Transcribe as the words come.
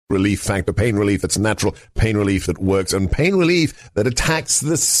Relief Factor. Pain relief that's natural, pain relief that works, and pain relief that attacks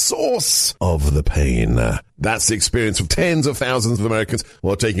the source of the pain. That's the experience of tens of thousands of Americans who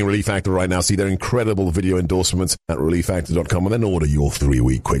are taking Relief Factor right now. See their incredible video endorsements at relieffactor.com and then order your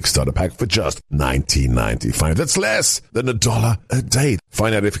 3-week quick starter pack for just $19.95. That's less than $1 a day.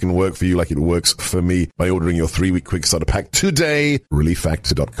 Find out if it can work for you like it works for me by ordering your 3-week quick starter pack today.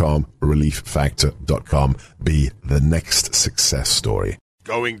 relieffactor.com, relieffactor.com. Be the next success story.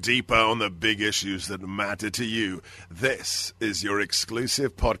 Going deeper on the big issues that matter to you, this is your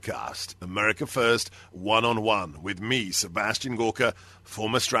exclusive podcast, America First One-on-One, with me, Sebastian Gorka,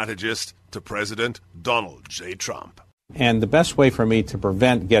 former strategist to President Donald J. Trump. And the best way for me to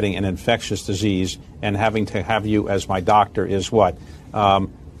prevent getting an infectious disease and having to have you as my doctor is what?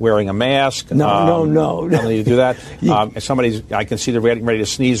 Wearing a mask. No. Don't need to do that. I can see they're ready to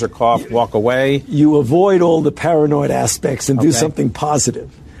sneeze or cough, walk away. You avoid all the paranoid aspects and do something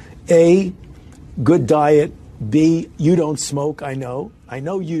positive. A, good diet. B, you don't smoke. I know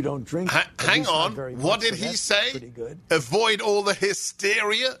you don't drink. Hang on. What did he say? Pretty good. Avoid all the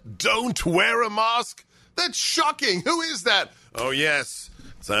hysteria. Don't wear a mask. That's shocking. Who is that? Oh, yes.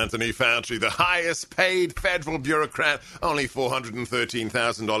 It's Anthony Fauci, the highest paid federal bureaucrat, only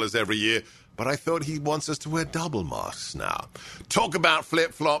 $413,000 every year. But I thought he wants us to wear double masks now. Talk about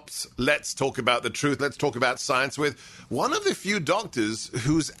flip-flops. Let's talk about the truth. Let's talk about science with one of the few doctors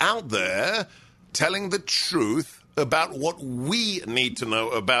who's out there telling the truth about what we need to know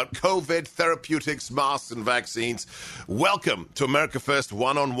about COVID, therapeutics, masks, and vaccines. Welcome to America First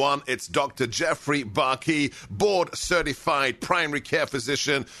One-on-One. It's Dr. Jeffrey Barkey, board-certified primary care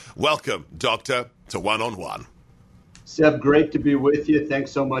physician. Welcome, Doctor, to One-on-One. Seb, great to be with you.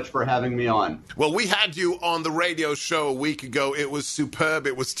 Thanks so much for having me on. Well, we had you on the radio show a week ago. It was superb.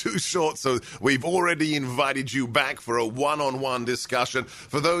 It was too short, so we've already invited you back for a one-on-one discussion.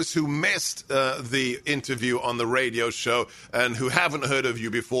 For those who missed the interview on the radio show and who haven't heard of you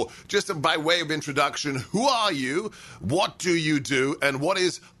before, just by way of introduction, who are you, what do you do, and what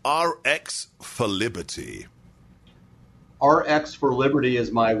is RX for Liberty? RX for Liberty is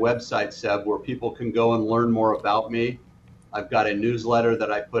my website, Seb, where people can go and learn more about me. I've got a newsletter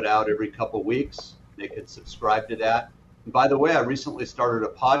that I put out every couple weeks. They could subscribe to that. And by the way, I recently started a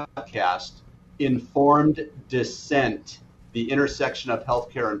podcast, Informed Dissent, the intersection of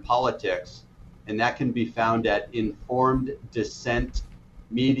healthcare and politics. And that can be found at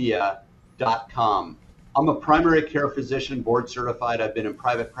informeddissentmedia.com. I'm a primary care physician, board certified. I've been in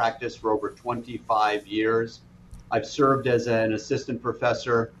private practice for over 25 years. I've served as an assistant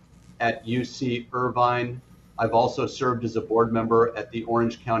professor at UC Irvine. I've also served as a board member at the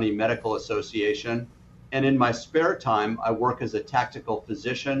Orange County Medical Association. And in my spare time, I work as a tactical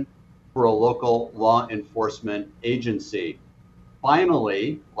physician for a local law enforcement agency.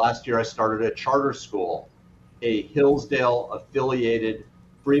 Finally, last year I started a charter school, a Hillsdale-affiliated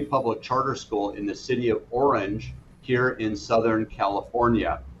free public charter school in the city of Orange here in Southern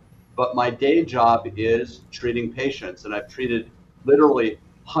California. But my day job is treating patients, and I've treated literally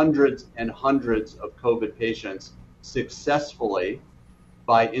hundreds and hundreds of COVID patients successfully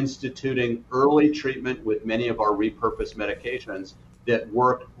by instituting early treatment with many of our repurposed medications that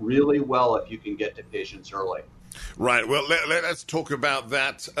work really well if you can get to patients early. Right. Well, let's talk about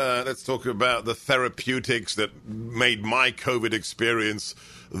that. Let's talk about the therapeutics that made my COVID experience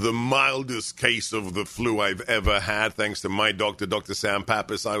the mildest case of the flu I've ever had, thanks to my doctor, Dr. Sam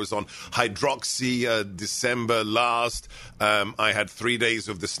Pappas. I was on hydroxy December last. I had 3 days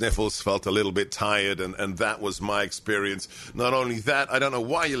of the sniffles, felt a little bit tired, and that was my experience. Not only that, I don't know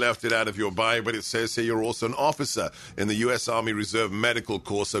why you left it out of your bio, but it says here you're also an officer in the U.S. Army Reserve Medical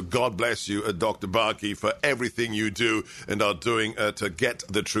Corps. So God bless you, Dr. Barkey, for everything you do and are doing to get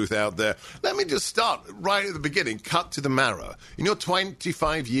the truth out there. Let me just start right at the beginning, cut to the marrow. In your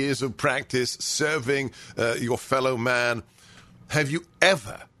 25 years of practice serving your fellow man, have you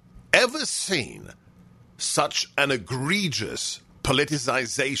ever seen such an egregious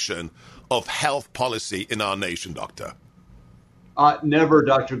politicization of health policy in our nation, Doctor? Never,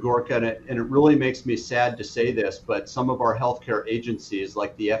 Dr. Gorka, and it really makes me sad to say this, but some of our healthcare agencies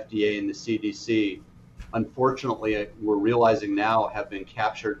like the FDA and the CDC, unfortunately, we're realizing now have been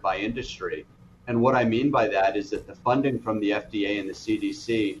captured by industry. And what I mean by that is that the funding from the FDA and the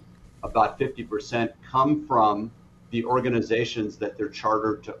CDC, about 50% come from the organizations that they're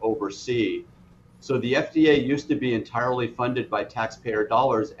chartered to oversee. So the FDA used to be entirely funded by taxpayer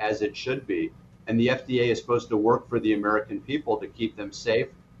dollars, as it should be. And the FDA is supposed to work for the American people to keep them safe,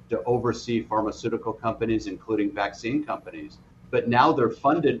 to oversee pharmaceutical companies, including vaccine companies. But now they're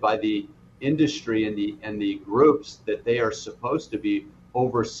funded by the industry and the groups that they are supposed to be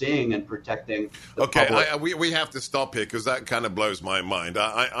overseeing and protecting the Okay, public. we have to stop here because that kind of blows my mind.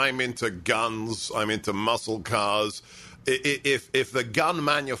 I'm into guns. I'm into muscle cars. If the gun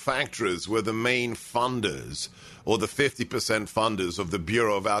manufacturers were the main funders or the 50% funders of the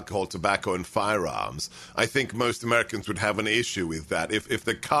Bureau of Alcohol, Tobacco, and Firearms, I think most Americans would have an issue with that. If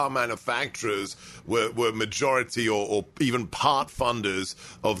the car manufacturers were majority or even part funders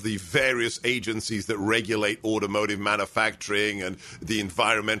of the various agencies that regulate automotive manufacturing and the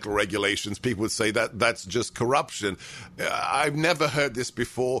environmental regulations, people would say that that's just corruption. I've never heard this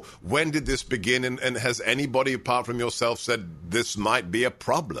before. When did this begin? And has anybody apart from yourself said this might be a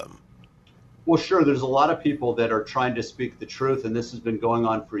problem? Well, sure. There's a lot of people that are trying to speak the truth, and this has been going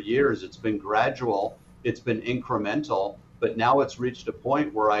on for years. It's been gradual. It's been incremental. But now it's reached a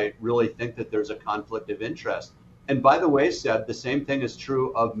point where I really think that there's a conflict of interest. And by the way, Seb, the same thing is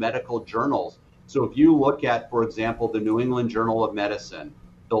true of medical journals. So if you look at, for example, the New England Journal of Medicine,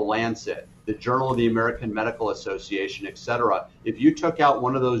 the Lancet, the Journal of the American Medical Association, et cetera, if you took out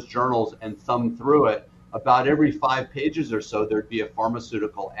one of those journals and thumbed through it, about every 5 pages or so, there'd be a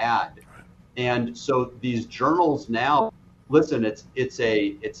pharmaceutical ad. And so these journals now, listen, it's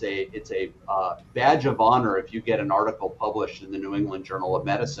a badge of honor if you get an article published in the New England Journal of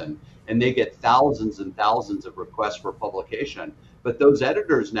Medicine, and they get thousands and thousands of requests for publication. But those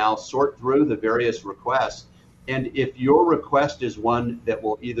editors now sort through the various requests, and if your request is one that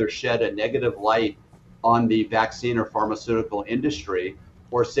will either shed a negative light on the vaccine or pharmaceutical industry,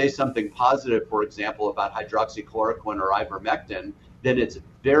 or say something positive, for example, about hydroxychloroquine or ivermectin, then it's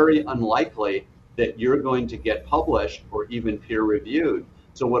very unlikely that you're going to get published or even peer reviewed.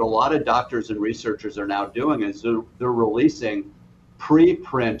 So what a lot of doctors and researchers are now doing is they're releasing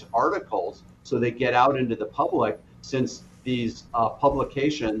preprint articles so they get out into the public, since these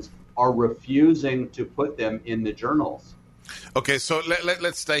publications are refusing to put them in the journals. Okay, so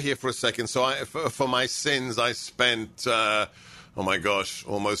let's stay here for a second. So for my sins, I spent... oh my gosh,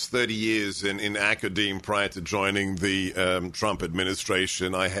 almost 30 years in academe prior to joining the Trump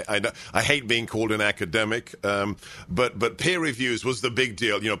administration. I hate being called an academic, but peer reviews was the big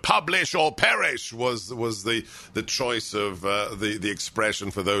deal. You know, publish or perish was the choice of the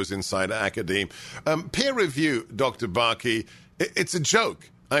expression for those inside academe. Peer review, Dr. Baaki, it's a joke.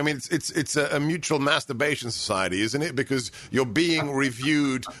 I mean, it's a mutual masturbation society, isn't it? Because you're being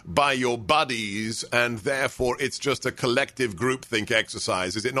reviewed by your buddies, and therefore it's just a collective groupthink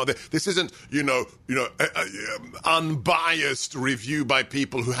exercise, is it not? This isn't, unbiased review by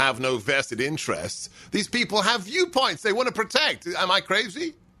people who have no vested interests. These people have viewpoints they want to protect. Am I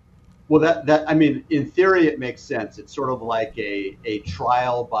crazy? Well, that I mean, in theory, it makes sense. It's sort of like a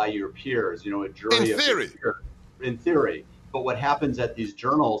trial by your peers, a jury. In theory. In theory. But what happens at these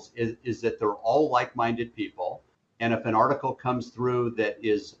journals is that they're all like-minded people. And if an article comes through that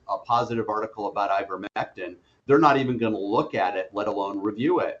is a positive article about ivermectin, they're not even going to look at it, let alone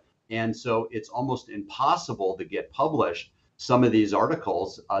review it. And so it's almost impossible to get published some of these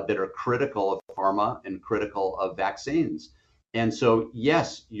articles that are critical of pharma and critical of vaccines. And so,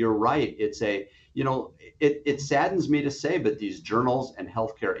 yes, you're right. It's it saddens me to say, but these journals and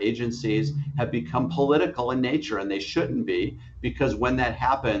healthcare agencies have become political in nature, and they shouldn't be, because when that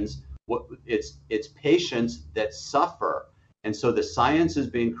happens, it's patients that suffer. And so the science is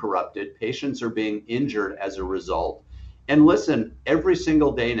being corrupted. Patients are being injured as a result. And listen, every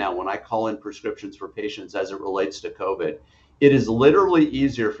single day now, when I call in prescriptions for patients as it relates to COVID, it is literally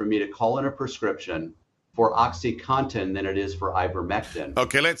easier for me to call in a prescription for OxyContin than it is for ivermectin.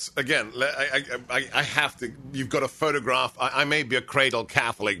 Okay, I have to, you've got a photograph. I may be a cradle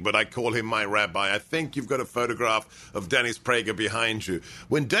Catholic, but I call him my rabbi. I think you've got a photograph of Dennis Prager behind you.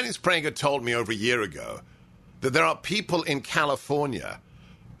 When Dennis Prager told me over a year ago that there are people in California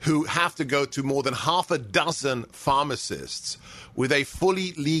who have to go to more than half a dozen pharmacists with a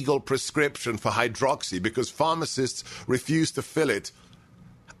fully legal prescription for hydroxy because pharmacists refuse to fill it.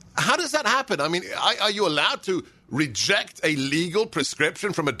 How does that happen? I mean, are you allowed to reject a legal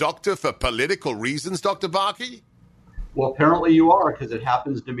prescription from a doctor for political reasons, Dr. Baaki? Well, apparently you are, because it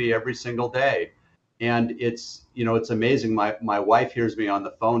happens to me every single day. And it's amazing. My wife hears me on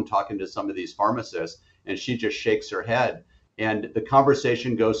the phone talking to some of these pharmacists, and she just shakes her head. And the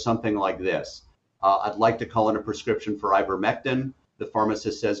conversation goes something like this. I'd like to call in a prescription for ivermectin. The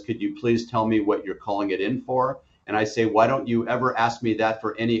pharmacist says, could you please tell me what you're calling it in for? And I say, why don't you ever ask me that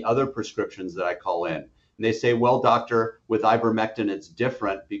for any other prescriptions that I call in? And they say, well, doctor, with ivermectin, it's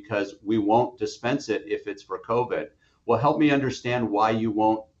different because we won't dispense it if it's for COVID. Well, help me understand why you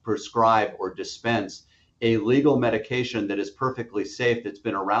won't prescribe or dispense a legal medication that is perfectly safe, that's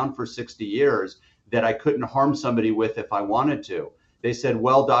been around for 60 years, that I couldn't harm somebody with if I wanted to. They said,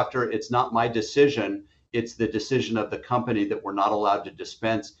 well, doctor, it's not my decision. It's the decision of the company that we're not allowed to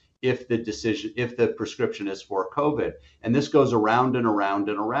dispense if the prescription is for COVID. And this goes around and around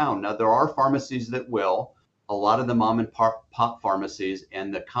and around. Now, there are pharmacies that will. A lot of the mom and pop pharmacies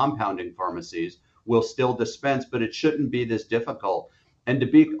and the compounding pharmacies will still dispense, but it shouldn't be this difficult. And to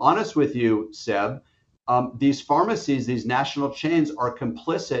be honest with you, Seb, these pharmacies, these national chains are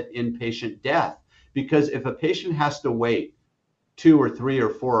complicit in patient death, because if a patient has to wait 2 or 3 or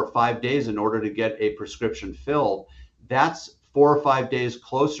 4 or 5 days in order to get a prescription filled, that's 4 or 5 days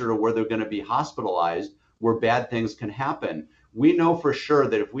closer to where they're going to be hospitalized, where bad things can happen. We know for sure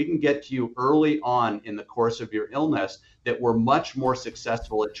that if we can get to you early on in the course of your illness, that we're much more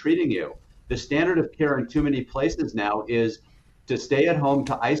successful at treating you. The standard of care in too many places now is to stay at home,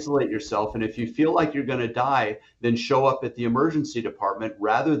 to isolate yourself, and if you feel like you're going to die, then show up at the emergency department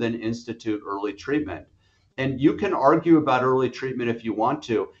rather than institute early treatment. And you can argue about early treatment if you want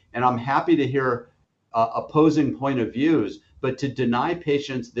to, and I'm happy to hear opposing point of views, but to deny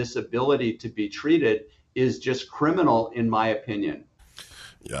patients this ability to be treated is just criminal, in my opinion.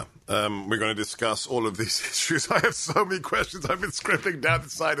 Yeah, we're going to discuss all of these issues. I have so many questions. I've been scribbling down the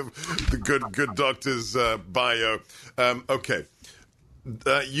side of the good doctor's bio. Okay,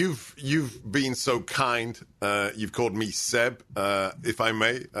 you've been so kind. You've called me Seb, if I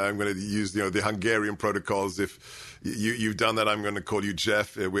may. I'm going to use the Hungarian protocols. If you've done that, I'm going to call you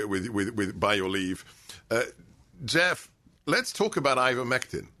Jeff with by your leave. Jeff, let's talk about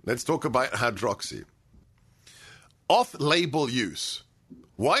ivermectin. Let's talk about hydroxy. Off-label use.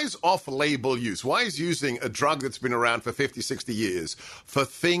 Why is off-label use? Why is using a drug that's been around for 50, 60 years for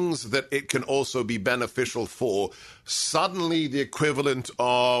things that it can also be beneficial for suddenly the equivalent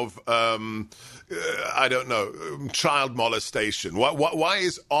of, I don't know, child molestation? Why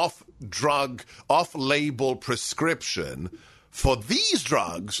is off-label prescription for these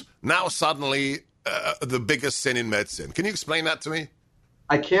drugs now suddenly the biggest sin in medicine? Can you explain that to me?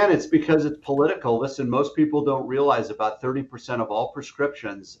 I can. It's because it's political. Listen, most people don't realize about 30% of all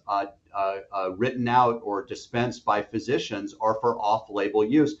prescriptions written out or dispensed by physicians are for off-label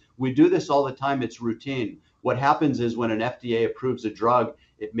use. We do this all the time. It's routine. What happens is when an FDA approves a drug,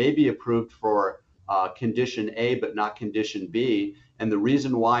 it may be approved for condition A, but not condition B. And the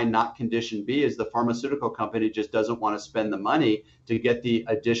reason why not condition B is the pharmaceutical company just doesn't want to spend the money to get the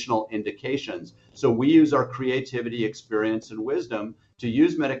additional indications. So we use our creativity, experience, and wisdom to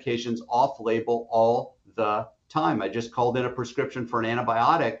use medications off-label all the time. I just called in a prescription for an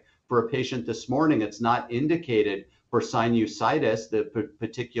antibiotic for a patient this morning. It's not indicated for sinusitis, the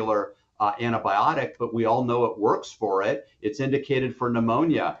particular antibiotic, but we all know it works for it. It's indicated for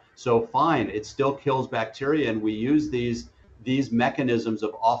pneumonia. So fine, it still kills bacteria, and we use these mechanisms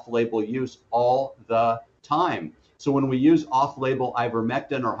of off-label use all the time. So when we use off-label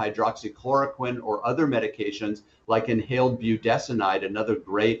ivermectin or hydroxychloroquine or other medications like inhaled budesonide, another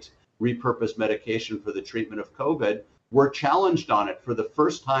great repurposed medication for the treatment of COVID, we're challenged on it for the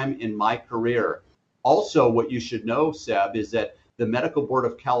first time in my career. Also, what you should know, Seb, is that the Medical Board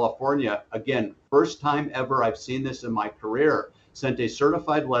of California, again, first time ever I've seen this in my career, sent a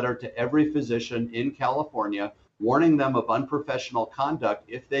certified letter to every physician in California warning them of unprofessional conduct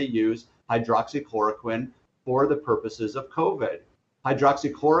if they use hydroxychloroquine for the purposes of COVID.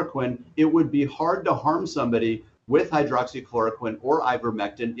 Hydroxychloroquine, it would be hard to harm somebody with hydroxychloroquine or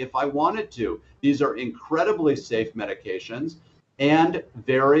ivermectin if I wanted to. These are incredibly safe medications and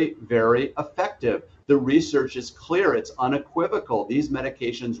very, very effective. The research is clear. It's unequivocal. These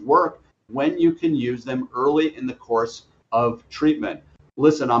medications work when you can use them early in the course of treatment.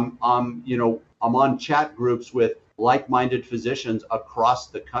 Listen, I'm on chat groups with like-minded physicians across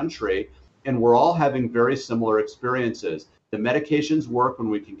the country, and we're all having very similar experiences. The medications work when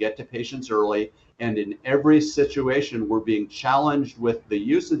we can get to patients early, and in every situation, we're being challenged with the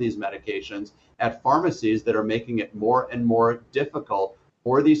use of these medications at pharmacies that are making it more and more difficult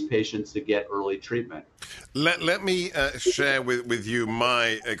for these patients to get early treatment. Let me share with you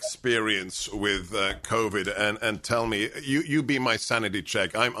my experience with COVID and tell me, you be my sanity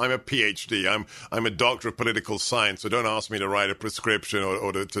check. I'm a PhD. I'm a doctor of political science, so don't ask me to write a prescription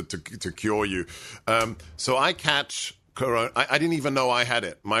or to cure you. So I catch Corona. I didn't even know I had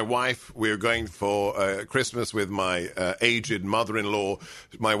it. My wife, we were going for Christmas with my aged mother-in-law.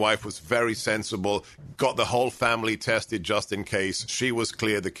 My wife was very sensible, got the whole family tested just in case. She was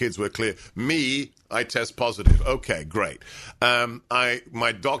clear, the kids were clear. Me, I test positive. Okay, great.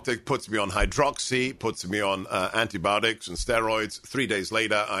 My doctor puts me on hydroxy, puts me on antibiotics and steroids. 3 days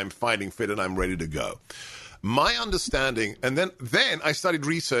later, I'm fighting fit and I'm ready to go. My understanding, and then I started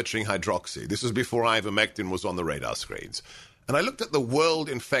researching hydroxy. This was before ivermectin was on the radar screens. And I looked at the world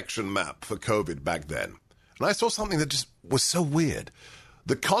infection map for COVID back then, and I saw something that just was so weird.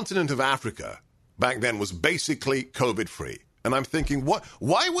 The continent of Africa back then was basically COVID-free. And I'm thinking,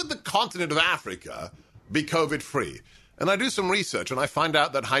 why would the continent of Africa be COVID-free? And I do some research, and I find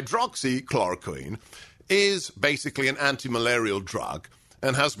out that hydroxychloroquine is basically an anti-malarial drug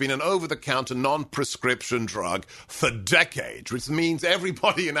and has been an over-the-counter non-prescription drug for decades, which means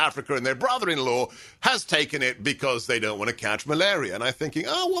everybody in Africa and their brother-in-law has taken it because they don't want to catch malaria. And I'm thinking,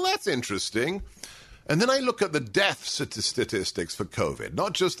 oh, well, that's interesting. And then I look at the death statistics for COVID,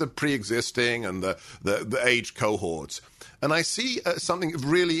 not just the pre-existing and the age cohorts. And I see something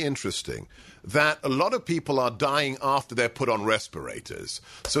really interesting, that a lot of people are dying after they're put on respirators.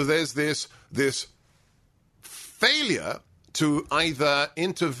 So there's this failure to either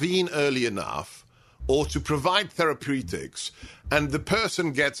intervene early enough or to provide therapeutics, and the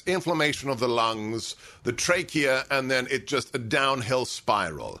person gets inflammation of the lungs, the trachea, and then it just a downhill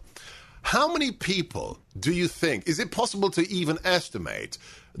spiral. How many people do you think, is it possible to even estimate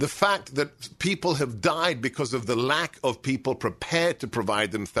the fact that people have died because of the lack of people prepared to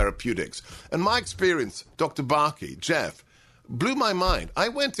provide them therapeutics? And my experience, Dr. Barkey, Jeff, blew my mind. I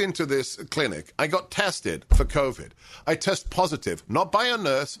went into this clinic. I got tested for COVID. I test positive, not by a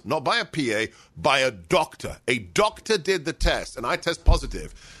nurse, not by a PA, by a doctor. A doctor did the test, and I test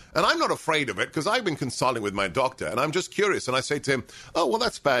positive. And I'm not afraid of it because I've been consulting with my doctor, and I'm just curious. And I say to him, oh, well,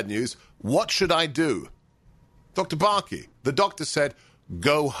 that's bad news. What should I do? Dr. Barkey, the doctor said,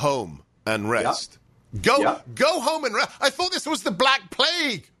 go home and rest. Yep. Go home and rest. I thought this was the Black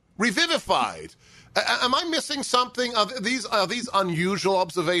Plague revivified. Am I missing something? Are these unusual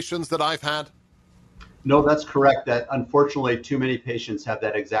observations that I've had? No, that's correct. That unfortunately, too many patients have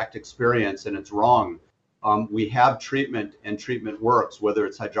that exact experience, and it's wrong. We have treatment, and treatment works, whether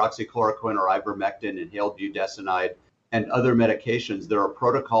it's hydroxychloroquine or ivermectin, inhaled budesonide, and other medications. There are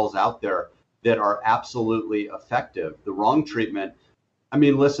protocols out there that are absolutely effective. The wrong treatment, I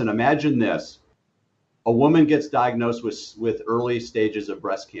mean, listen, imagine this. A woman gets diagnosed with early stages of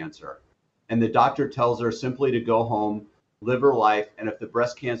breast cancer, and the doctor tells her simply to go home, live her life, and if the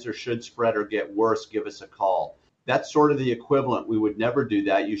breast cancer should spread or get worse, give us a call. That's sort of the equivalent. We would never do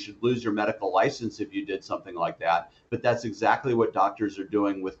that. You should lose your medical license if you did something like that. But that's exactly what doctors are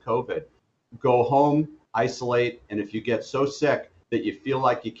doing with COVID. Go home, isolate, and if you get so sick that you feel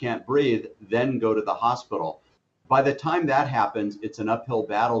like you can't breathe, then go to the hospital. By the time that happens, it's an uphill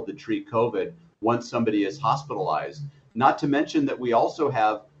battle to treat COVID once somebody is hospitalized. Not to mention that we also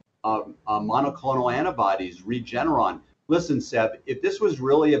have monoclonal antibodies, Regeneron. Listen, Seb, if this was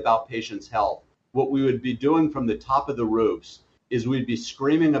really about patients' health, what we would be doing from the top of the roofs is we'd be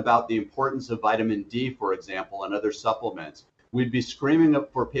screaming about the importance of vitamin D, for example, and other supplements. We'd be screaming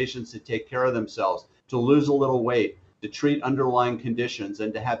up for patients to take care of themselves, to lose a little weight, to treat underlying conditions,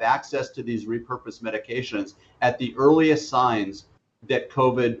 and to have access to these repurposed medications at the earliest signs that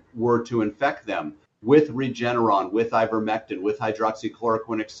COVID were to infect them, with Regeneron, with ivermectin, with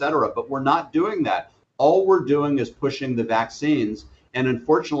hydroxychloroquine, et cetera. But we're not doing that. All we're doing is pushing the vaccines. And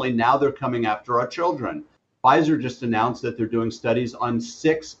unfortunately, now they're coming after our children. Pfizer just announced that they're doing studies on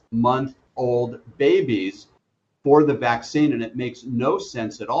 6-month-old babies for the vaccine, and it makes no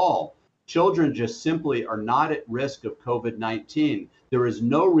sense at all. Children just simply are not at risk of COVID-19. There is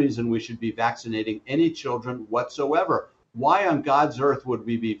no reason we should be vaccinating any children whatsoever. Why on God's earth would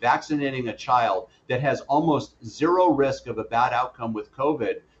we be vaccinating a child that has almost zero risk of a bad outcome with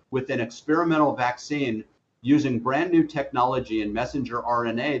COVID with an experimental vaccine using brand new technology and messenger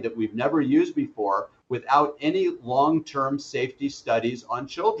RNA that we've never used before without any long-term safety studies on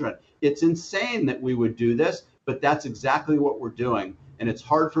children? It's insane that we would do this, but that's exactly what we're doing. And it's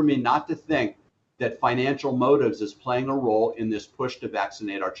hard for me not to think that financial motives is playing a role in this push to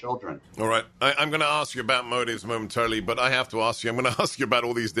vaccinate our children. All right. I'm going to ask you about motives momentarily, but I have to ask you, I'm going to ask you about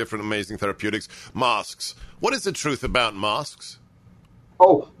all these different amazing therapeutics. Masks. What is the truth about masks?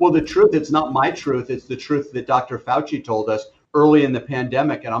 Oh, well, the truth, it's not my truth. It's the truth that Dr. Fauci told us early in the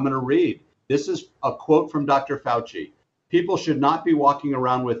pandemic. And I'm going to read. This is a quote from Dr. Fauci. People should not be walking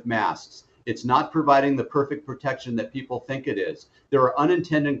around with masks. It's not providing the perfect protection that people think it is. There are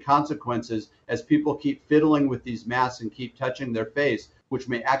unintended consequences as people keep fiddling with these masks and keep touching their face, which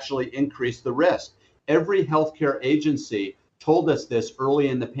may actually increase the risk. Every healthcare agency told us this early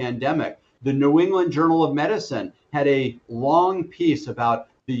in the pandemic. The New England Journal of Medicine had a long piece about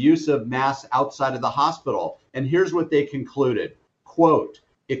the use of masks outside of the hospital. And here's what they concluded. Quote,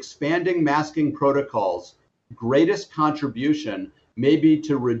 expanding masking protocols, greatest contribution may be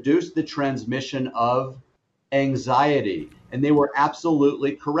to reduce the transmission of anxiety. And they were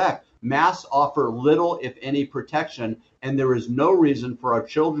absolutely correct. Masks offer little, if any, protection, and there is no reason for our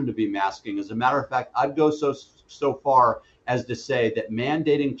children to be masking. As a matter of fact, I'd go so far as to say that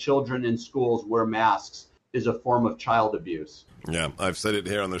mandating children in schools wear masks is a form of child abuse. Yeah, I've said it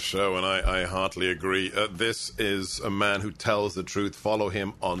here on the show, and I heartily agree. This is a man who tells the truth. Follow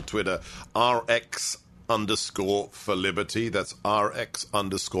him on Twitter, RX_for Liberty. That's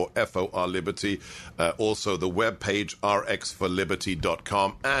RX_FOR Liberty. Also, the webpage,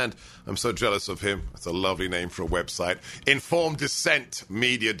 rxforliberty.com. And I'm so jealous of him. That's a lovely name for a website.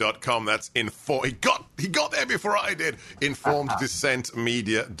 InformedDissentMedia.com. That's he got there before I did.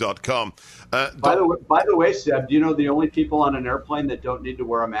 InformedDissentMedia.com. By the way, Seb, do you know the only people on an airplane that don't need to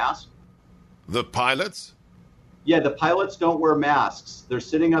wear a mask? The pilots? Yeah, the pilots don't wear masks. They're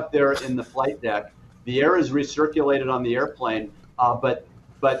sitting up there in the flight deck. The air is recirculated on the airplane, but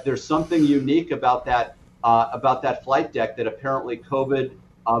there's something unique about that flight deck that apparently COVID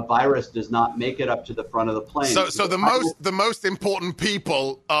virus does not make it up to the front of the plane. So the most important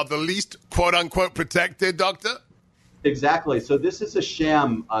people are the least quote unquote protected, Doctor? Exactly. So this is a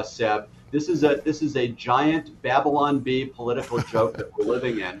sham, Seb. This is a giant Babylon Bee political joke that we're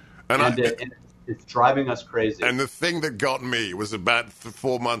living in, and it's driving us crazy. And the thing that got me was about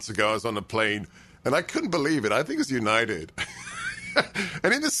 4 months ago. I was on a plane. And I couldn't believe it. I think it was United.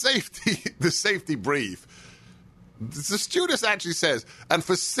 And in the safety brief, the stewardess actually says, and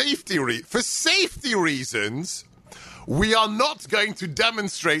for safety reasons, we are not going to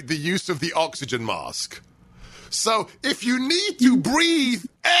demonstrate the use of the oxygen mask. So if you need to breathe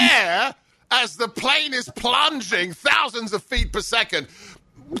air as the plane is plunging thousands of feet per second,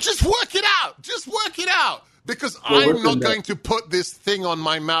 just work it out. Just work it out. Because I'm not going to put this thing on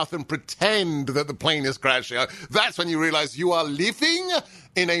my mouth and pretend that the plane is crashing. That's when you realize you are living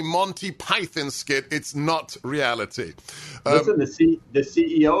in a Monty Python skit. It's not reality. Listen, the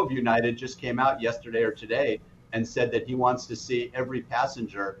CEO of United just came out yesterday or today and said that he wants to see every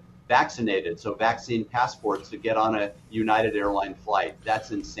passenger vaccinated, so vaccine passports to get on a United airline flight.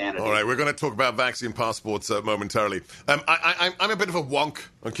 That's insanity. All right, we're going to talk about vaccine passports momentarily. I'm a bit of a wonk,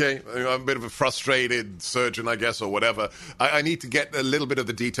 okay? I'm a bit of a frustrated surgeon, I guess, or whatever. I need to get a little bit of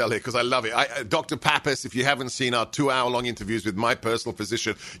the detail here because I love it. Dr. Pappas, if you haven't seen our 2-hour-long interviews with my personal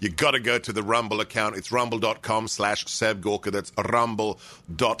physician, you got to go to the Rumble account. It's rumble.com/Seb Gorka. That's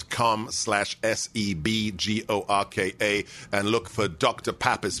rumble.com/SEBGORKA. And look for Dr.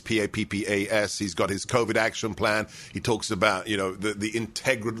 Pappas, Pappas. He's got his COVID action plan. He talks about, the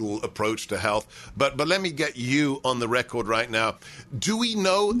integral approach to health. But let me get you on the record right now. Do we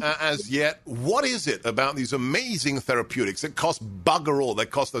know as yet, what is it about these amazing therapeutics that cost bugger all? They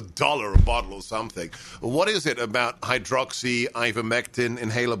cost $1 a bottle or something. What is it about hydroxy, ivermectin,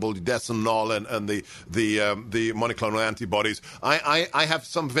 inhalable budesonide, and the monoclonal antibodies? I have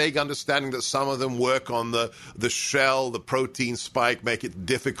some vague understanding that some of them work on the shell, the protein spike, make it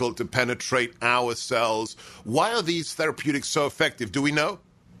difficult to penetrate our cells. Why are these therapeutics so effective? Do we know?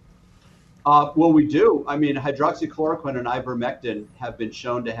 Well, we do. I mean, hydroxychloroquine and ivermectin have been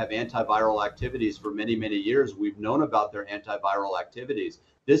shown to have antiviral activities for many, many years. We've known about their antiviral activities.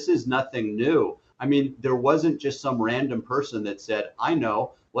 This is nothing new. I mean, there wasn't just some random person that said, I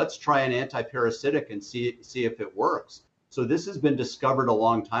know, let's try an antiparasitic and see if it works. So this has been discovered a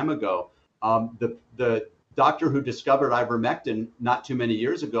long time ago. The doctor who discovered ivermectin not too many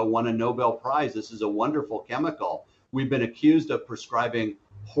years ago won a Nobel Prize. This is a wonderful chemical. We've been accused of prescribing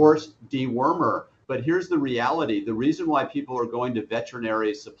horse dewormer. But here's the reality. The reason why people are going to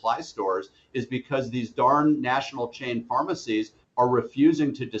veterinary supply stores is because these darn national chain pharmacies are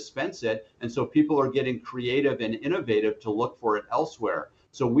refusing to dispense it. And so people are getting creative and innovative to look for it elsewhere.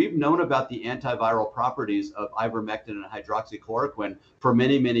 So we've known about the antiviral properties of ivermectin and hydroxychloroquine for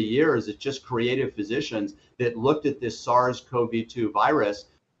many, many years. It's just creative physicians that looked at this SARS-CoV-2 virus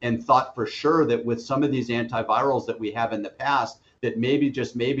and thought for sure that with some of these antivirals that we have in the past, that maybe,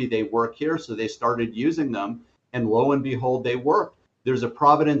 just maybe, they work here. So they started using them, and lo and behold, they work. There's a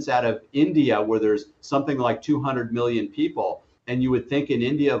province out of India where there's something like 200 million people. And you would think in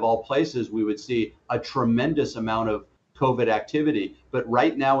India, of all places, we would see a tremendous amount of COVID activity. But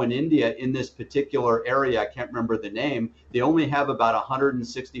right now in India, in this particular area, I can't remember the name, they only have about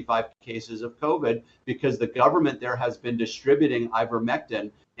 165 cases of COVID because the government there has been distributing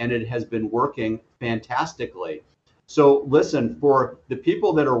ivermectin and it has been working fantastically. So listen, for the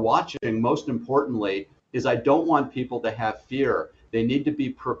people that are watching, most importantly, is I don't want people to have fear. They need to be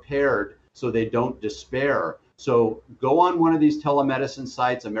prepared so they don't despair. So go on one of these telemedicine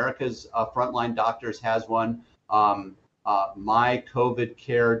sites. America's Frontline Doctors has one.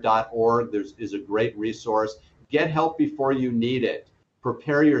 mycovidcare.org is a great resource. Get help before you need it.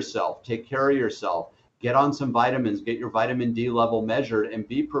 prepare yourself, take care of yourself, get on some vitamins, get your vitamin D level measured, and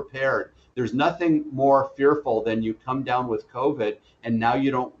be prepared. There's nothing more fearful than you come down with COVID and now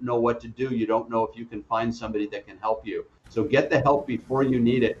you don't know what to do. You don't know if you can find somebody that can help you. So get the help before you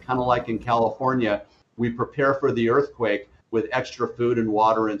need it. Kind of like in California, we prepare for the earthquake with extra food and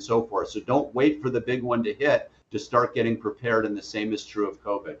water and so forth. So don't wait for the big one to hit to start getting prepared, and the same is true of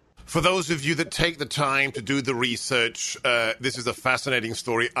COVID. For those of you that take the time to do the research, this is a fascinating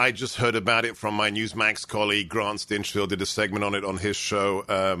story. I just heard about it from my Newsmax colleague, Grant Stinchfield, did a segment on it on his show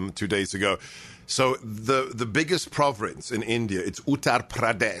 2 days ago. So the biggest province in India, it's Uttar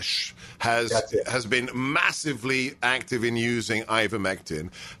Pradesh, has been massively active in using ivermectin,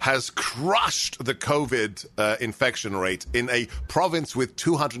 has crushed the COVID infection rate in a province with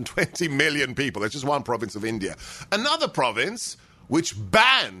 220 million people. That's just one province of India. Another province which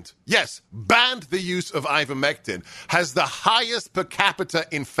banned the use of ivermectin, has the highest per capita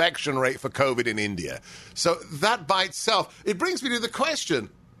infection rate for COVID in India. So that by itself, it brings me to the question,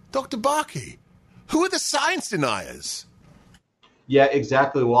 Dr. Barke, who are the science deniers? Yeah,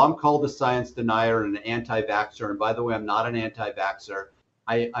 exactly. Well, I'm called a science denier and an anti-vaxxer. And by the way, I'm not an anti-vaxxer.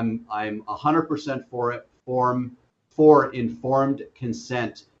 I'm 100% for informed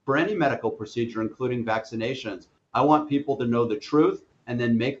consent for any medical procedure, including vaccinations. I want people to know the truth and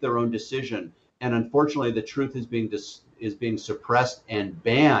then make their own decision. And unfortunately, the truth is being suppressed and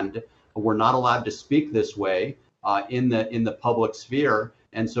banned. We're not allowed to speak this way in the public sphere.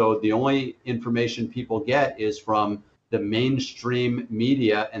 And so the only information people get is from the mainstream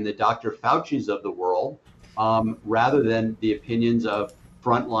media and the Dr. Fauci's of the world, rather than the opinions of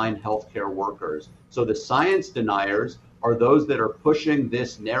frontline healthcare workers. So the science deniers are those that are pushing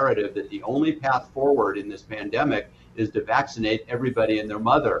this narrative that the only path forward in this pandemic is to vaccinate everybody and their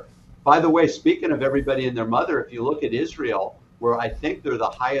mother. By the way, speaking of everybody and their mother, if you look at Israel, where I think they're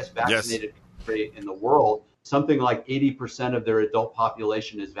the highest vaccinated country in the world, something like 80% of their adult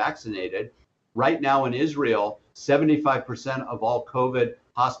population is vaccinated. Right now in Israel, 75% of all COVID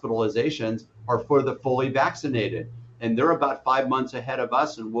hospitalizations are for the fully vaccinated. And they're about 5 months ahead of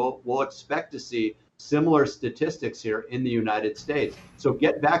us, and we'll expect to see similar statistics here in the United States. So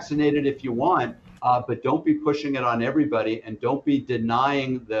get vaccinated if you want, but don't be pushing it on everybody, and don't be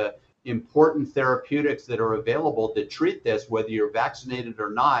denying the important therapeutics that are available to treat this, whether you're vaccinated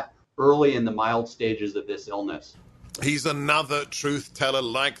or not, early in the mild stages of this illness. He's another truth teller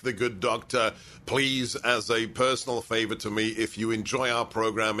like the good doctor. Please, as a personal favor to me, if you enjoy our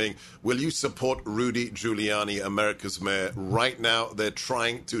programming, will you support Rudy Giuliani, America's mayor? Right now, they're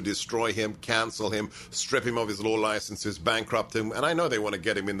trying to destroy him, cancel him, strip him of his law licenses, bankrupt him. And I know they want to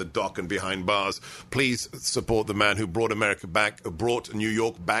get him in the dock and behind bars. Please support the man who brought America back, brought New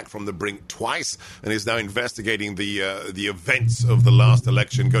York back from the brink twice, and is now investigating the events of the last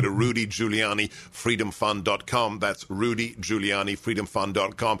election. Go to RudyGiulianiFreedomFund.com. That's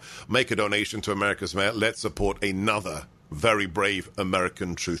RudyGiulianiFreedomFund.com. Make a donation to America's mayor. Let's support another very brave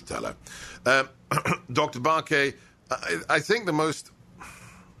American truth teller. Dr. Barke, I think the most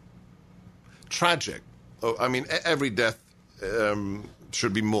tragic, every death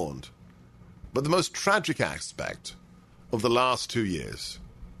should be mourned, but the most tragic aspect of the last 2 years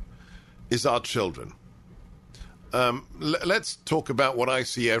is our children. Let's talk about what I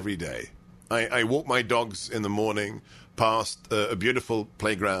see every day. I walk my dogs in the morning past a beautiful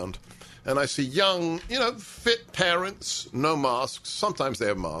playground, and I see young, fit parents, no masks, sometimes they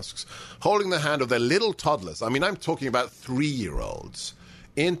have masks, holding the hand of their little toddlers. I'm talking about 3-year-olds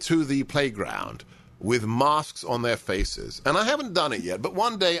into the playground with masks on their faces. And I haven't done it yet, but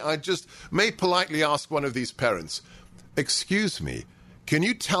one day I just may politely ask one of these parents, excuse me, can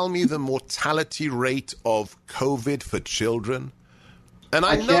you tell me the mortality rate of COVID for children? And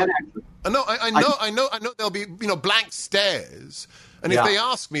I know there'll be, blank stares. And if they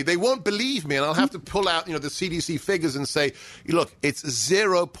ask me, they won't believe me. And I'll have to pull out, the CDC figures and say, look, it's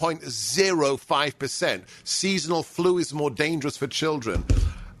 0.05%. Seasonal flu is more dangerous for children.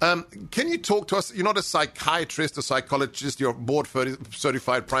 Can you talk to us? You're not a psychiatrist, a psychologist. You're a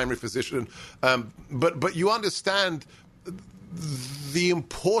board-certified primary physician. But you understand the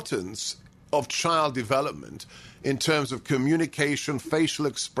importance of child development in terms of communication, facial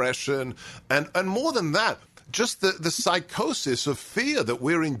expression, and more than that, just the psychosis of fear that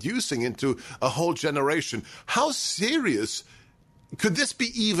we're inducing into a whole generation. How serious could this be?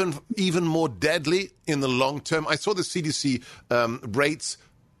 Even more deadly in the long term? I saw the CDC rates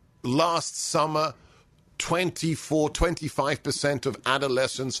last summer. 25% of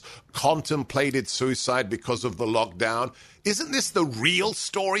adolescents contemplated suicide because of the lockdown. Isn't this the real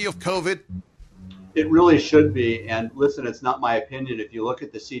story of COVID? It really should be. And listen, it's not my opinion. If you look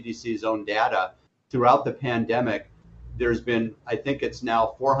at the CDC's own data throughout the pandemic, there's been, I think it's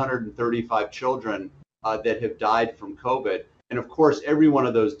now 435 children that have died from COVID. And of course, every one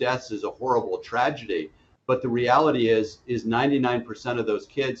of those deaths is a horrible tragedy. But the reality is 99% of those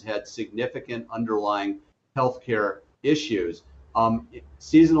kids had significant underlying healthcare issues.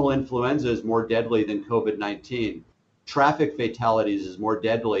 Seasonal influenza is more deadly than COVID-19. Traffic fatalities is more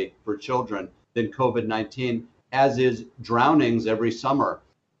deadly for children than COVID-19, as is drownings every summer.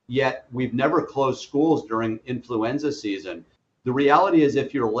 Yet we've never closed schools during influenza season. The reality is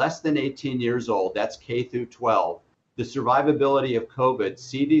if you're less than 18 years old, that's K through 12, the survivability of COVID,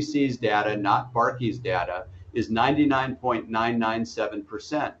 CDC's data, not Barkey's data, is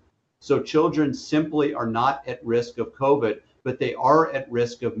 99.997%. So children simply are not at risk of COVID, but they are at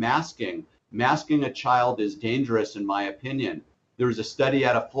risk of masking. Masking a child is dangerous, in my opinion. There was a study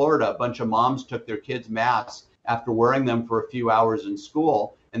out of Florida. A bunch of moms took their kids' masks after wearing them for a few hours in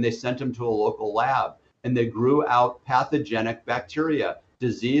school, and they sent them to a local lab. And they grew out pathogenic bacteria,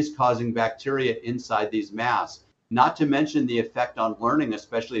 disease-causing bacteria inside these masks. Not to mention the effect on learning,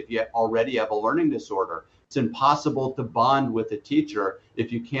 especially if you already have a learning disorder. It's impossible to bond with a teacher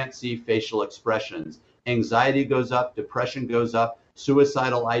if you can't see facial expressions. Anxiety goes up, depression goes up,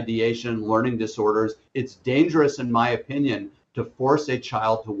 suicidal ideation, learning disorders. It's dangerous, in my opinion, to force a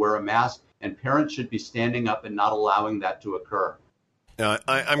child to wear a mask, and parents should be standing up and not allowing that to occur.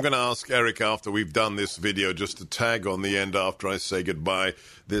 I'm going to ask Eric after we've done this video just to tag on the end after I say goodbye,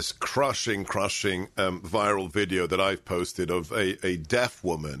 this crushing viral video that I've posted of a deaf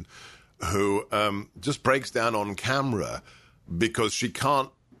woman who just breaks down on camera because she can't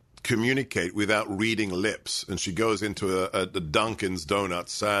communicate without reading lips, and she goes into a Dunkin's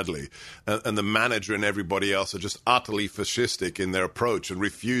Donuts, sadly, and the manager and everybody else are just utterly fascistic in their approach and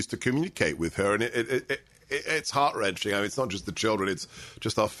refuse to communicate with her, and it's heart-wrenching. I mean, it's not just the children, it's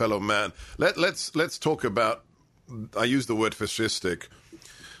just our fellow man. Let's talk about, I use the word fascistic.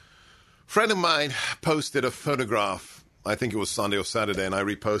 A friend of mine posted a photograph, I think it was Sunday or Saturday, and I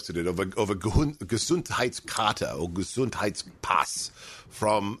reposted it, of a Gesundheitskarte or Gesundheitspass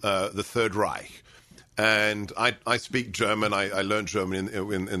from the Third Reich. And I speak German. I learned German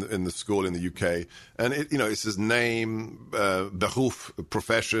in the school in the UK. And it's his name, Beruf,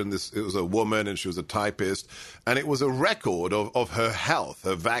 profession. It was a woman, and she was a typist. And it was a record of her health,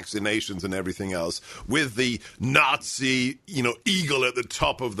 her vaccinations, and everything else, with the Nazi, eagle at the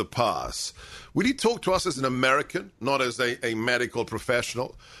top of the pass. Will you talk to us as an American, not as a medical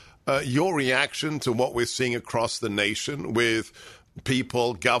professional? Your reaction to what we're seeing across the nation with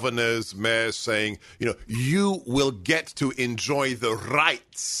people, governors, mayors saying, you will get to enjoy the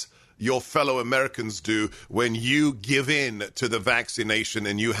rights your fellow Americans do when you give in to the vaccination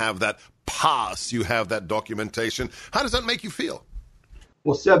and you have that pass, you have that documentation. How does that make you feel?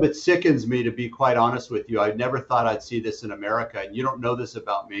 Well, Seb, it sickens me, to be quite honest with you. I never thought I'd see this in America. And you don't know this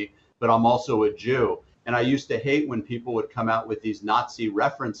about me, but I'm also a Jew. And I used to hate when people would come out with these Nazi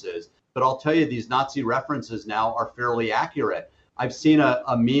references. But I'll tell you, these Nazi references now are fairly accurate. I've seen a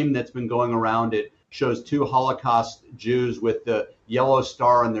meme that's been going around. It shows two Holocaust Jews with the yellow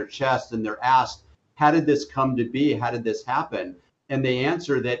star on their chest, and they're asked, how did this come to be? How did this happen? And they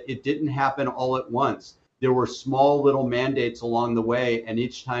answer that it didn't happen all at once. There were small little mandates along the way, and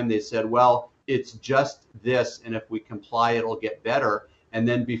each time they said, well, it's just this, and if we comply, it'll get better. And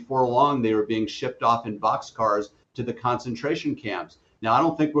then before long, they were being shipped off in boxcars to the concentration camps. Now, I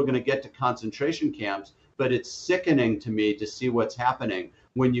don't think we're going to get to concentration camps, but it's sickening to me to see what's happening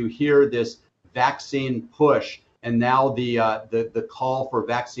when you hear this vaccine push and now the call for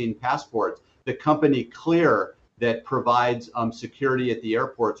vaccine passports. The company Clear that provides security at the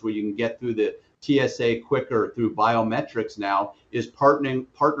airports where you can get through the TSA quicker through biometrics now is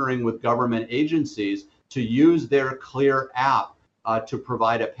partnering with government agencies to use their Clear app to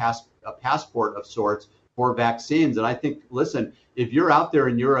provide a passport of sorts for vaccines. And I think, listen, if you're out there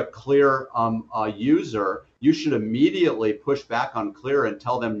and you're a Clear user, you should immediately push back on Clear and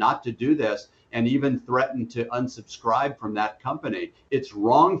tell them not to do this, and even threaten to unsubscribe from that company. It's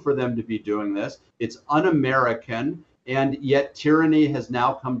wrong for them to be doing this. It's un-American, and yet tyranny has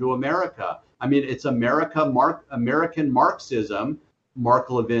now come to America. I mean, it's American Marxism, Mark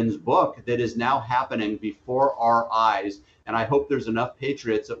Levin's book, that is now happening before our eyes. And I hope there's enough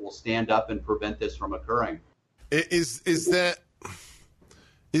patriots that will stand up and prevent this from occurring.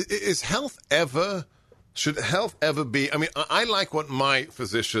 Should health ever be, I mean, I like what my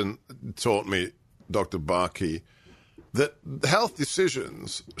physician taught me, Dr. Barkey, that health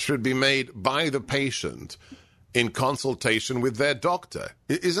decisions should be made by the patient in consultation with their doctor.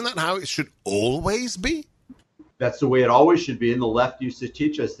 Isn't that how it should always be? That's the way it always should be. And the left used to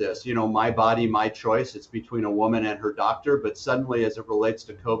teach us this, my body, my choice. It's between a woman and her doctor. But suddenly, as it relates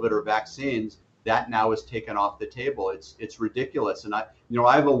to COVID or vaccines, that now is taken off the table. It's ridiculous. And I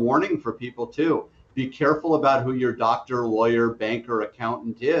have a warning for people too. Be careful about who your doctor, lawyer, banker,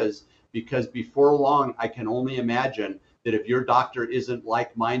 accountant is, because before long, I can only imagine that if your doctor isn't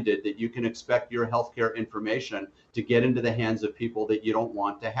like-minded, that you can expect your healthcare information to get into the hands of people that you don't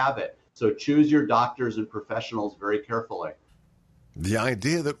want to have it. So choose your doctors and professionals very carefully. The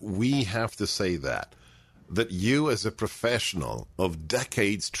idea that we have to say that you as a professional of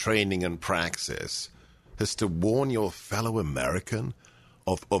decades training and praxis has to warn your fellow American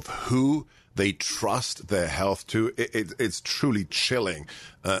of who they trust their health to, it's truly chilling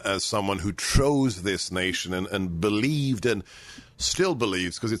as someone who chose this nation and believed and still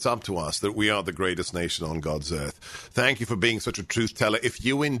believes, because it's up to us, that we are the greatest nation on God's earth. Thank you for being such a truth teller. If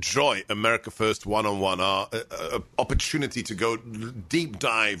you enjoy America First One-on-One, our opportunity to go deep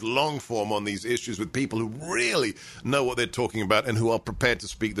dive, long form on these issues with people who really know what they're talking about and who are prepared to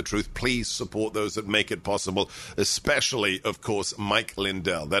speak the truth, please support those that make it possible, especially, of course, Mike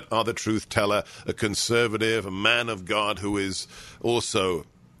Lindell, that other truth teller, a conservative, a man of God who is also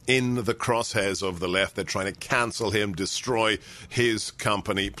in the crosshairs of the left. They're trying to cancel him, destroy his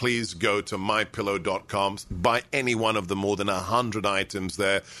company. Please go to mypillow.com. Buy any one of the more than 100 items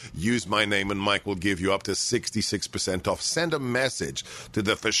there. Use my name and Mike will give you up to 66% off. Send a message to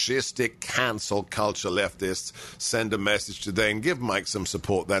the fascistic cancel culture leftists. Send a message today and give Mike some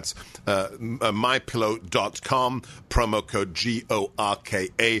support. That's mypillow.com, promo code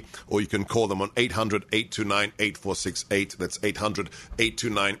GORKA, or you can call them on 800-829-8468. That's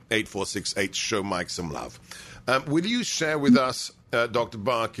 800-829-8468. Show Mike some love. Will you share with us, Dr.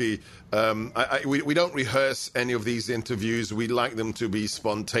 Barkey, we don't rehearse any of these interviews. We like them to be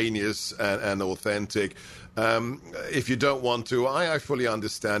spontaneous and authentic. If you don't want to, I fully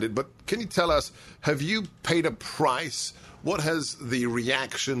understand it. But can you tell us, have you paid a price? What has the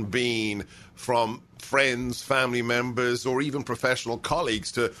reaction been from friends, family members, or even professional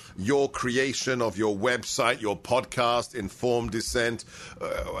colleagues to your creation of your website, your podcast, Informed Dissent?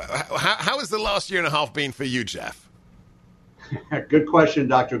 How has the last year and a half been for you, Jeff? Good question,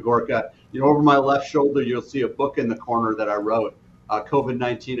 Dr. Gorka. Over my left shoulder, you'll see a book in the corner that I wrote,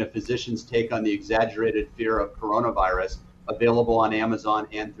 COVID-19, A Physician's Take on the Exaggerated Fear of Coronavirus, available on Amazon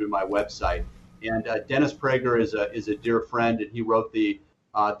and through my website. And Dennis Prager is a dear friend, and he wrote the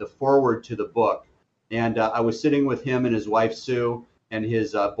foreword to the book. And I was sitting with him and his wife, Sue, and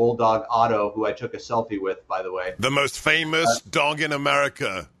his bulldog, Otto, who I took a selfie with, by the way. The most famous dog in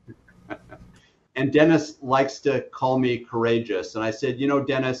America. And Dennis likes to call me courageous. And I said,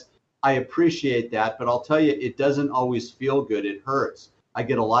 Dennis, I appreciate that, but I'll tell you, it doesn't always feel good. It hurts. I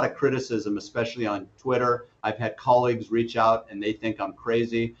get a lot of criticism, especially on Twitter. I've had colleagues reach out and they think I'm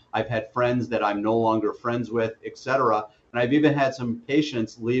crazy. I've had friends that I'm no longer friends with, etc. And I've even had some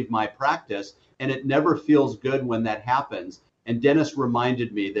patients leave my practice, and it never feels good when that happens. And Dennis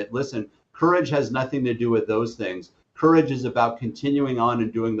reminded me that, listen, courage has nothing to do with those things. Courage is about continuing on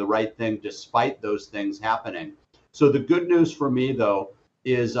and doing the right thing despite those things happening. So the good news for me, though,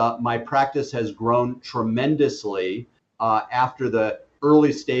 is my practice has grown tremendously after the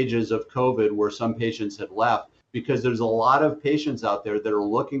early stages of COVID where some patients had left, because there's a lot of patients out there that are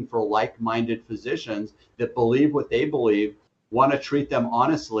looking for like-minded physicians that believe what they believe, want to treat them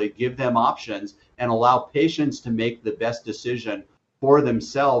honestly, give them options, and allow patients to make the best decision for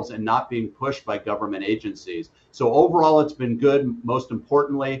themselves and not being pushed by government agencies. So overall, it's been good. Most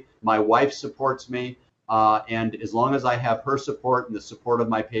importantly, my wife supports me. And as long as I have her support and the support of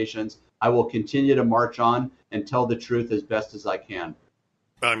my patients, I will continue to march on and tell the truth as best as I can.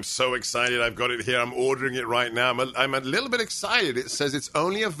 I'm so excited. I've got it here. I'm ordering it right now. I'm a little bit excited. It says it's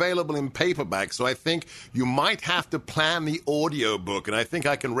only available in paperback, so I think you might have to plan the audio book, and I think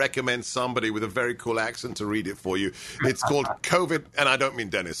I can recommend somebody with a very cool accent to read it for you. It's called COVID, and I don't mean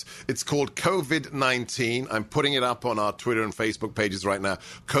Dennis. It's called COVID-19. I'm putting it up on our Twitter and Facebook pages right now.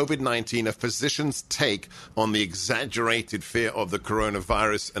 COVID-19, A Physician's Take on the Exaggerated Fear of the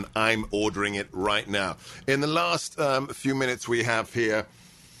Coronavirus, and I'm ordering it right now. In the last few minutes we have here,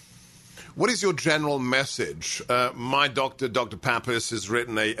 What is your general message? My doctor, Dr. Pappas, has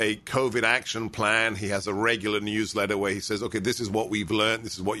written a COVID action plan. He has a regular newsletter where he says, okay, this is what we've learned.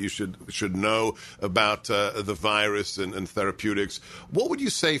 This is what you should know about the virus and therapeutics. What would you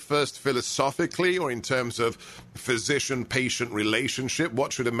say first philosophically or in terms of physician-patient relationship?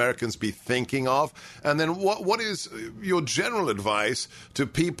 What should Americans be thinking of? And then what is your general advice to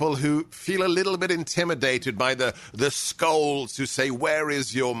people who feel a little bit intimidated by the scolds who say, where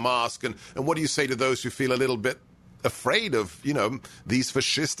is your mask? And what do you say to those who feel a little bit afraid of, these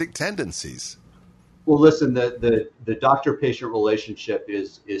fascistic tendencies? Well, listen, the doctor-patient relationship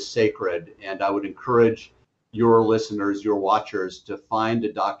is sacred, and I would encourage your listeners, your watchers, to find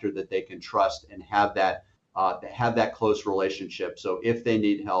a doctor that they can trust and have that close relationship. So if they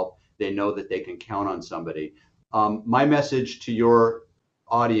need help, they know that they can count on somebody. My message to your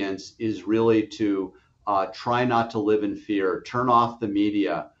audience is really to try not to live in fear. Turn off the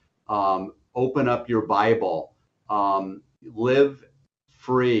media. Open up your Bible. Live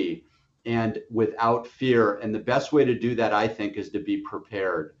free and without fear. And the best way to do that, I think, is to be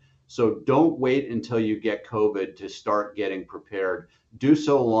prepared. So don't wait until you get COVID to start getting prepared. Do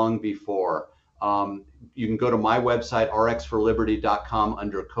so long before. You can go to my website, rxforliberty.com,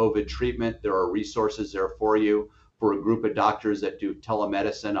 under COVID treatment. There are resources there for you. For a group of doctors that do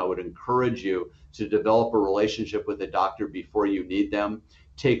telemedicine, I would encourage you to develop a relationship with a doctor before you need them.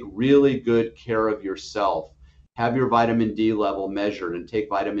 Take really good care of yourself. Have your vitamin D level measured and take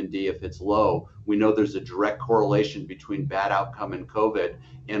vitamin D if it's low. We know there's a direct correlation between bad outcome in COVID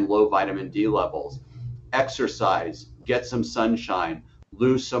and low vitamin D levels. Exercise, get some sunshine,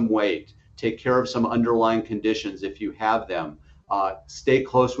 lose some weight, take care of some underlying conditions if you have them. Stay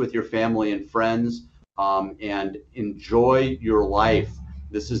close with your family and friends, and enjoy your life.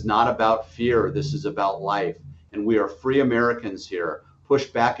 This is not about fear. This is about life. And we are free Americans here. Push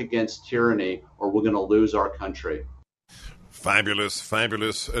back against tyranny, or we're going to lose our country. Fabulous,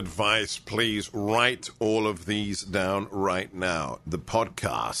 fabulous advice. Please write all of these down right now. The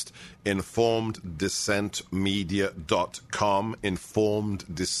podcast, informeddissentmedia.com,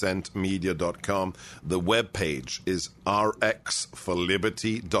 informeddissentmedia.com. The webpage is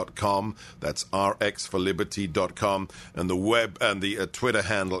rxforliberty.com. That's rxforliberty.com. And the web and the Twitter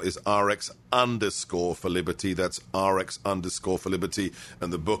handle is rx_for-liberty. That's rx_for-liberty.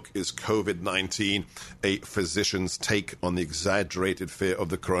 And the book is COVID-19, A Physician's Take on the Exaggerated Fear of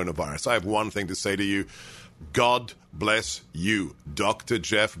the Coronavirus. I have one thing to say to you. God bless you, Dr.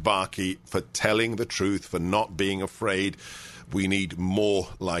 Jeff Barke, for telling the truth, for not being afraid. We need more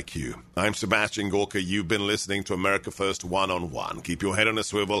like you. I'm Sebastian Gorka. You've been listening to America First One-on-One. Keep your head on a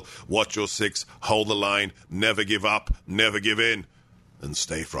swivel, watch your six, hold the line, never give up, never give in, and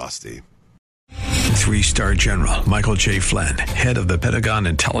stay frosty. 3-star General Michael J. Flynn, head of the Pentagon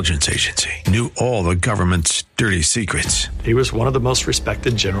Intelligence Agency, knew all the government's dirty secrets. He was one of the most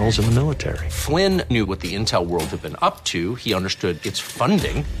respected generals in the military. Flynn knew what the intel world had been up to. He understood its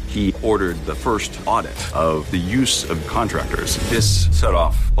funding. He ordered the first audit of the use of contractors. This set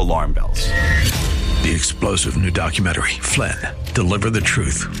off alarm bells. The explosive new documentary, Flynn, Deliver the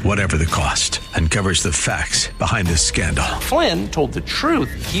Truth, Whatever the Cost, uncovers the facts behind this scandal. Flynn told the truth.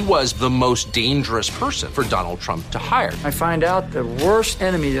 He was the most dangerous person for Donald Trump to hire. I find out the worst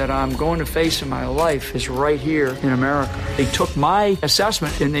enemy that I'm going to face in my life is right here in America. They took my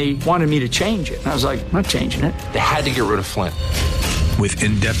assessment and they wanted me to change it. And I was like, I'm not changing it. They had to get rid of Flynn. With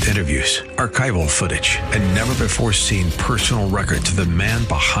in-depth interviews, archival footage, and never-before-seen personal records of the man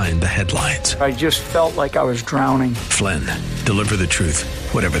behind the headlines. I just felt like I was drowning. Flynn, Deliver the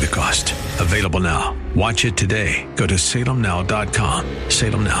Truth, Whatever the Cost. Available now. Watch it today. Go to salemnow.com.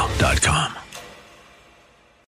 salemnow.com.